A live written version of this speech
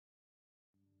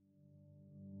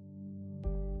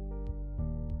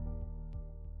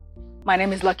My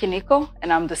name is Lucky Nico,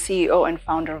 and I'm the CEO and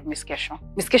founder of Miss Kesho.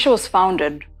 Miss Kesho was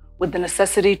founded with the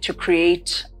necessity to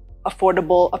create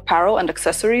affordable apparel and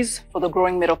accessories for the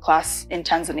growing middle class in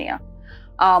Tanzania.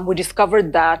 We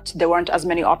discovered that there weren't as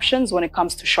many options when it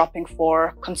comes to shopping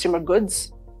for consumer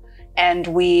goods, and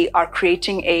we are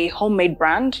creating a homemade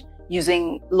brand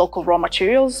using local raw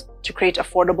materials to create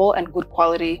affordable and good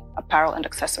quality apparel and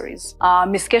accessories.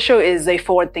 Miss Kesho is a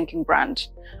forward-thinking brand.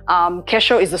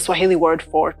 Kesho is the Swahili word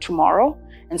for tomorrow,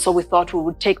 and so we thought we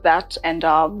would take that and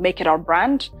make it our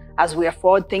brand, as we are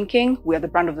forward-thinking, we are the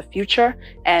brand of the future,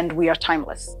 and we are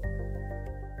timeless.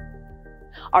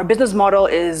 Our business model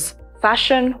is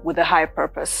fashion with a higher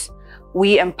purpose.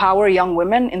 We empower young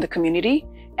women in the community,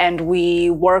 and we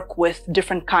work with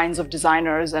different kinds of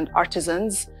designers and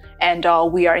artisans, and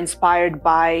we are inspired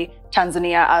by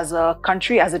Tanzania as a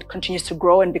country as it continues to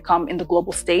grow and become in the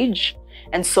global stage.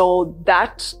 And so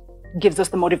that gives us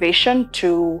the motivation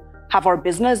to have our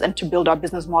business and to build our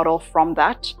business model from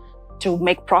that, to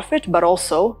make profit, but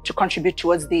also to contribute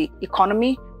towards the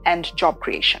economy and job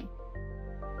creation.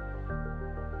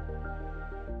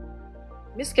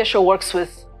 Miss Kesho works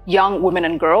with young women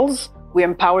and girls. We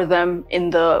empower them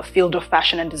in the field of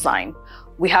fashion and design.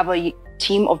 We have a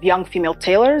team of young female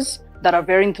tailors that are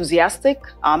very enthusiastic,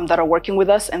 that are working with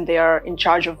us, and they are in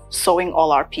charge of sewing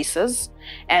all our pieces.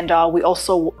 And we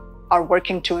also are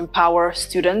working to empower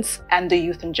students and the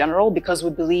youth in general, because we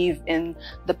believe in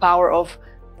the power of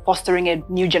fostering a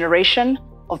new generation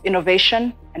of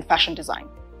innovation and fashion design.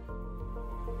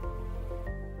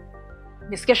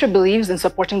 Miss Kesho believes in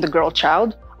supporting the girl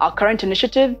child. Our current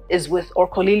initiative is with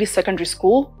Orkolili Secondary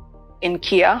School in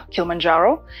Kia,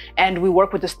 Kilimanjaro, and we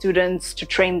work with the students to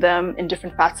train them in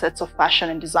different facets of fashion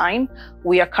and design.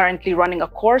 We are currently running a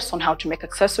course on how to make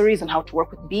accessories and how to work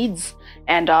with beads,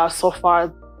 and so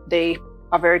far they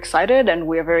are very excited, and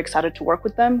we are very excited to work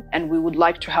with them, and we would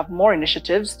like to have more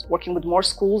initiatives working with more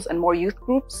schools and more youth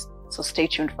groups, so stay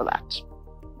tuned for that.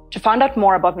 To find out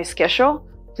more about Miss Kesho,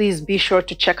 please be sure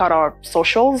to check out our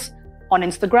socials on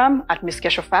Instagram at Miss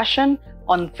Kesho Fashion,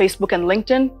 on Facebook and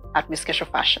LinkedIn at Miss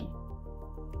Kesho Fashion.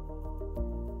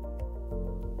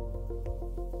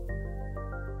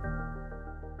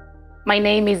 My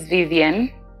name is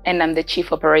Vivian, and I'm the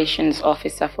Chief Operations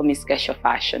Officer for Miss Kesho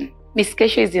Fashion. Miss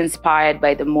Kesho is inspired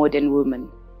by the modern woman,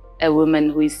 a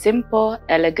woman who is simple,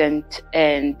 elegant,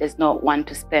 and does not want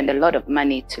to spend a lot of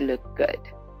money to look good.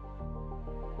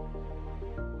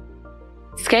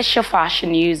 Miss Kesho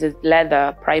Fashion uses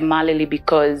leather primarily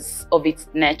because of its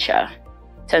nature.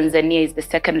 Tanzania is the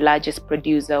second largest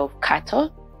producer of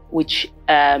cattle, which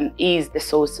is the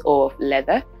source of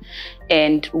leather.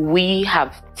 And we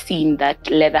have seen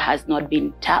that leather has not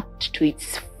been tapped to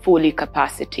its full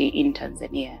capacity in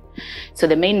Tanzania. So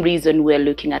the main reason we're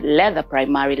looking at leather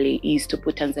primarily is to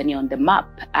put Tanzania on the map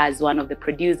as one of the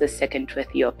producers second to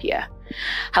Ethiopia.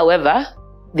 However,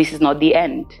 this is not the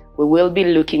end. We will be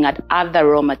looking at other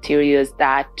raw materials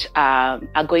that are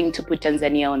going to put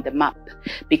Tanzania on the map,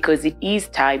 because it is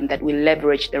time that we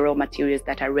leverage the raw materials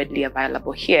that are readily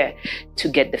available here to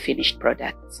get the finished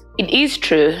products. It is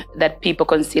true that people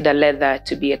consider leather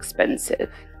to be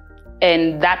expensive,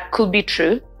 and that could be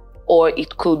true, or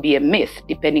it could be a myth,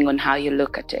 depending on how you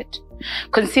look at it.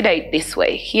 Consider it this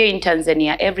way. Here in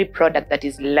Tanzania, every product that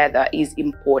is leather is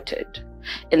imported,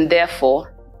 and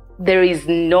therefore, there is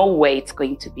no way it's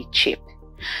going to be cheap.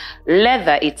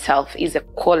 Leather itself is a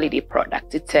quality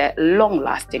product. It's a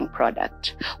long-lasting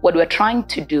product. What we're trying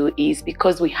to do is,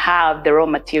 because we have the raw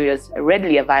materials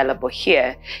readily available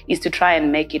here, is to try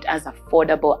and make it as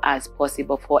affordable as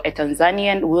possible for a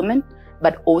Tanzanian woman,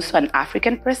 but also an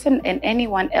African person and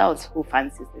anyone else who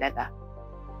fancies leather.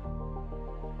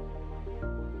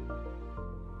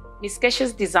 Miss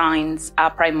Kesho's designs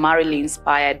are primarily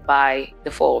inspired by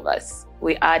the four of us.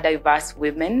 We are diverse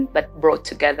women, but brought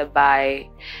together by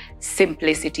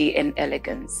simplicity and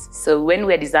elegance. So when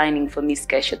we're designing for Miss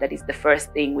Kesho, that is the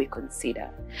first thing we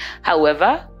consider.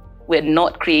 However, we're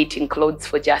not creating clothes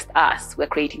for just us. We're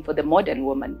creating for the modern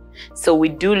woman. So we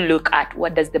do look at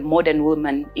what does the modern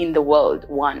woman in the world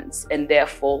wants, and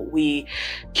therefore we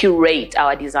curate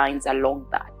our designs along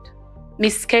that.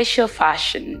 Miss Kesho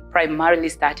Fashion primarily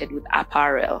started with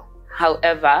apparel.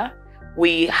 However,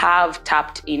 we have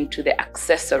tapped into the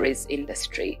accessories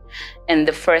industry. And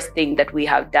the first thing that we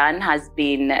have done has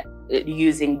been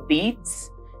using beads.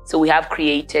 So we have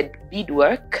created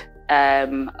beadwork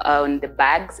on the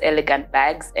bags, elegant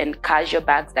bags and casual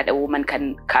bags that a woman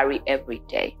can carry every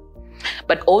day.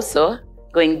 But also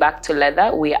Going back to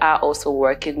leather, we are also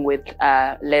working with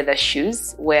leather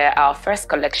shoes, where our first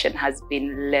collection has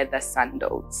been leather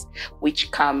sandals,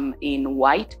 which come in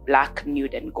white, black,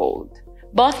 nude, and gold.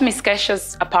 Both Miss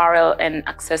Kesho's apparel and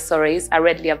accessories are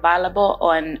readily available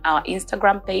on our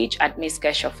Instagram page at Miss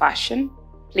Kesho Fashion.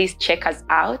 Please check us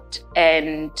out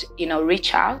and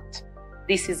reach out.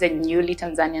 This is a newly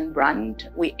Tanzanian brand.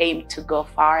 We aim to go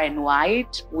far and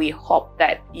wide. We hope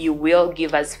that you will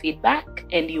give us feedback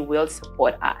and you will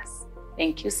support us.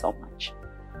 Thank you so much.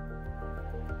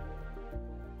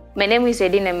 My name is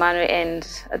Edine Emmanuel, and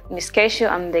at Miss Kesho,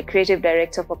 I'm the creative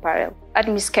director of apparel. At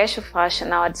Miss Kesho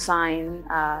Fashion, our design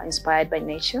inspired by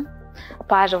nature.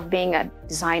 Part of being a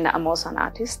designer, I'm also an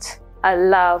artist. I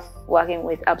love working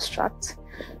with abstract.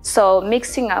 So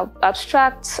mixing up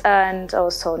abstract and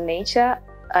also nature,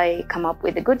 I come up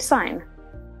with a good design.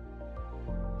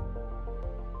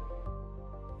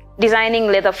 Designing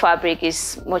leather fabric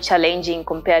is more challenging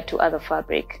compared to other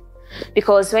fabric,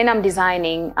 because when I'm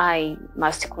designing, I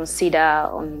must consider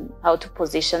on how to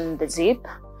position the zip,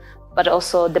 but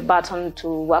also the button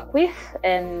to work with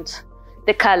and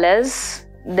the colors,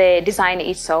 the design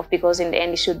itself, because in the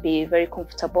end it should be very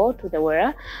comfortable to the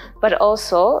wearer. But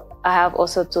also I have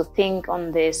also to think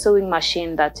on the sewing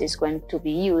machine that is going to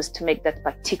be used to make that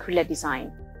particular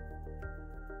design.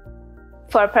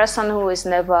 For a person who has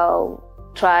never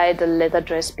tried a leather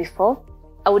dress before,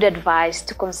 I would advise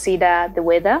to consider the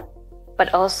weather,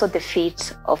 but also the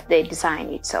fit of the design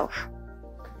itself.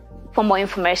 For more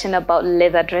information about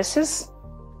leather dresses,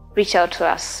 reach out to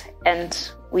us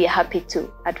and we are happy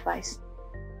to advise.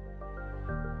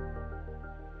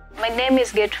 My name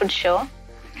is Gertrude Shaw,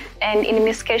 and in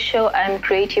Miss Kesho, I'm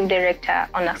creative director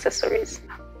on accessories.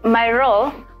 My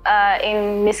role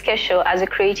in Miss Kesho as a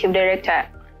creative director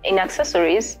in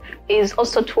accessories is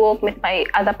also to work with my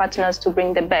other partners to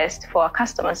bring the best for our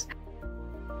customers.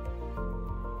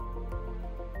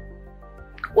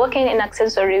 Working in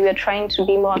accessory, we're trying to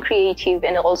be more creative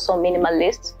and also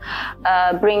minimalist,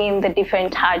 bringing the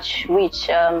different touch which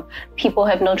people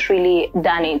have not really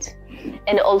done it.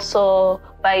 And also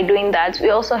by doing that,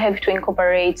 we also have to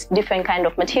incorporate different kind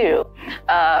of material.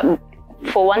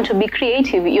 For one to be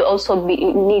creative, you also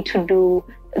need to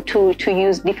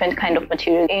use different kind of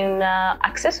material. In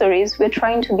accessories, we're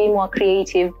trying to be more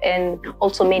creative and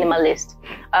also minimalist.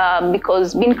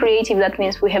 Because being creative, that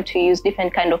means we have to use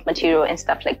different kind of material and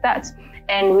stuff like that.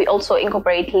 And we also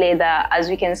incorporate leather. As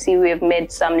we can see, we have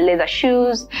made some leather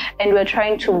shoes, and we're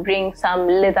trying to bring some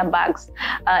leather bags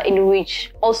in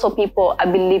which also people, I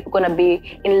believe, are gonna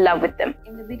be in love with them.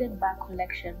 In the beaded bag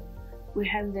collection, we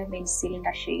have them in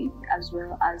cylinder shape as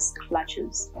well as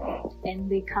clutches, and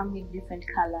they come in different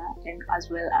color and as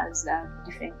well as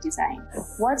different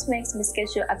designs. What makes Miss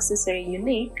Kesho accessory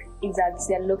unique is that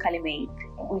they're locally made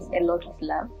with a lot of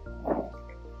love,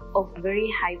 of very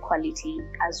high quality,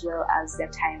 as well as they're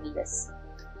timeless.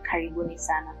 Karibuni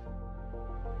sana.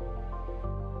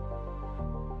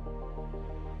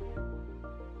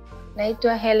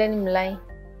 Naitwa Helen Mlai.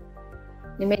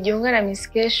 Nimejiunga na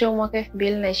Miss Kesho mwaka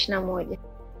 2021.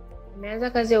 Nimeanza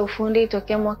kazi ya ufundi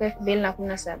tokea mwaka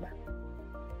 2017.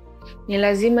 Ni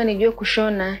lazima nijue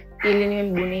kushona ili niwe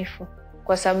mbunifu,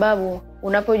 kwa sababu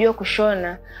unapojua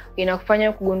kushona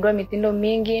inakufanya kugundua mitindo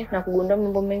mingi na kugundua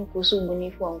mambo mengi kuhusu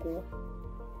ubunifu wa nguo.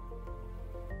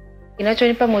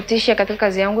 Kinachonipa motisha katika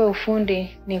kazi yangu ya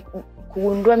ufundi ni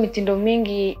kugundua mitindo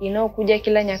mingi inayokuja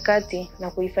kila nyakati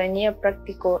na kuifanyia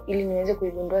practical ili niweze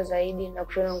kuigundua zaidi na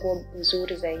kushona nguo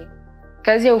nzuri zaidi.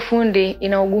 Kazi ya ufundi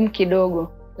ina ugumu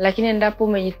kidogo, lakini endapo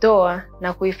umejitoa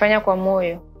na kuifanya kwa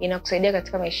moyo, inakusaidia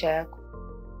katika maisha yako.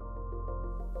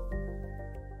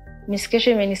 Miss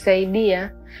Kesho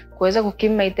imenisaidia kuweza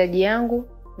kukimu mahitaji yangu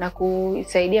na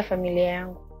kuisaidia familia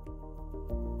yangu.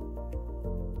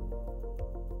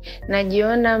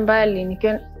 Najiona mbali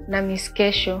nikiwa na Miss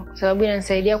Kesho kwa sababu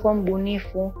inanisaidia kuwa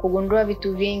mbunifu, kugundua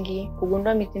vitu vingi,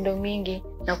 kugundua mitindo mingi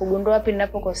na kugundua wapi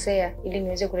ninapokosea ili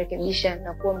niweze kurekebisha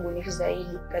na kuwa mbunifu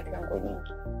zaidi katika nguo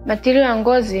nyingi. Material ya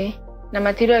ngozi na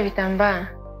material ya vitambaa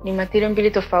ni material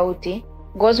mbili tofauti.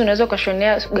 Ngozi unaweza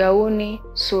kushonea gauni,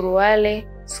 suruale,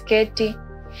 sketi,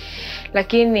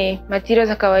 lakini material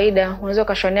za kawaida unaweza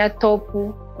kushonea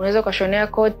topu, unaweza kushonea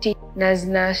koti na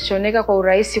zinashoneka kwa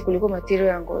urahisi kuliko material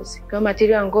ya ngozi. Kwa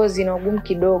material ya ngozi ina ugumu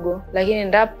kidogo, lakini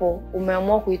endapo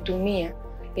umeamua kuitumia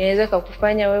inaweza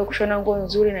kukufanya wewe kushona nguo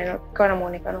nzuri na ikawa na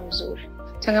muonekano mzuri.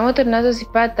 Changamoto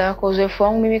ninazozipata kwa uzoefu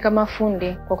wangu mimi kama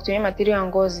fundi kwa kutumia material ya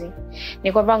ngozi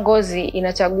ni kwamba ngozi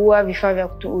inachagua vifaa vya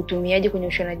utumiaji kwenye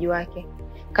ushonaji wake,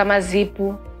 kama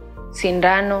zipu,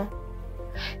 sindano,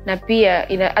 na pia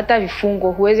hata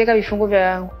vifungo. Huwezi weka vifungo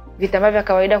vya vitambaa vya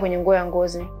kawaida kwenye nguo ya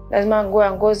ngozi. Lazima nguo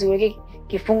ya ngozi uweke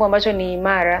kifungo ambacho ni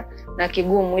imara na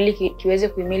kigumu ili kiweze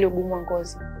kuhimili ugumu wa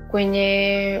ngozi.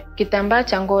 Kwenye kitambaa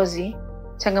cha ngozi,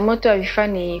 changamoto ya vifaa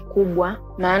ni kubwa,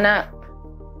 maana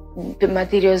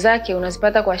material zake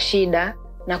unazipata kwa shida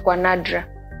na kwa nadra.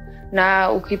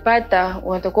 Na ukipata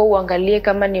unatakiwa uangalie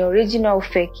kama ni original au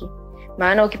fake.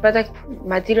 Maana ukipata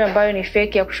material ambayo ni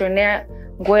fake ya kushonea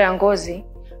nguo ya ngozi,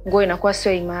 nguo inakuwa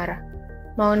sio imara.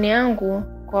 Maoni yangu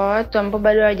kwa watu ambao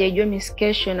bado hawajajua Miss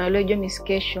Kesho na waliojua Miss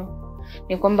Kesho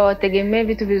ni kwamba wategemee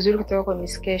vitu vizuri kutoka kwa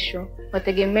Miss Kesho.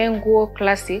 Wategemee nguo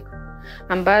classic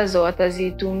ambazo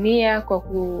watazitumia kwa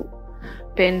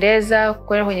kupendeza,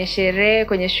 kwenda kwenye sherehe,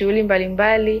 kwenye shughuli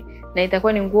mbalimbali, na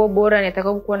itakuwa ni nguo bora na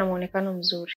itakuwa kuwa na muonekano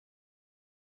mzuri.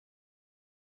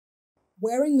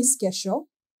 Wearing Miss Kesho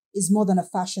is more than a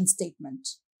fashion statement.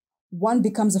 One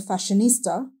becomes a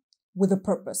fashionista with a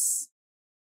purpose.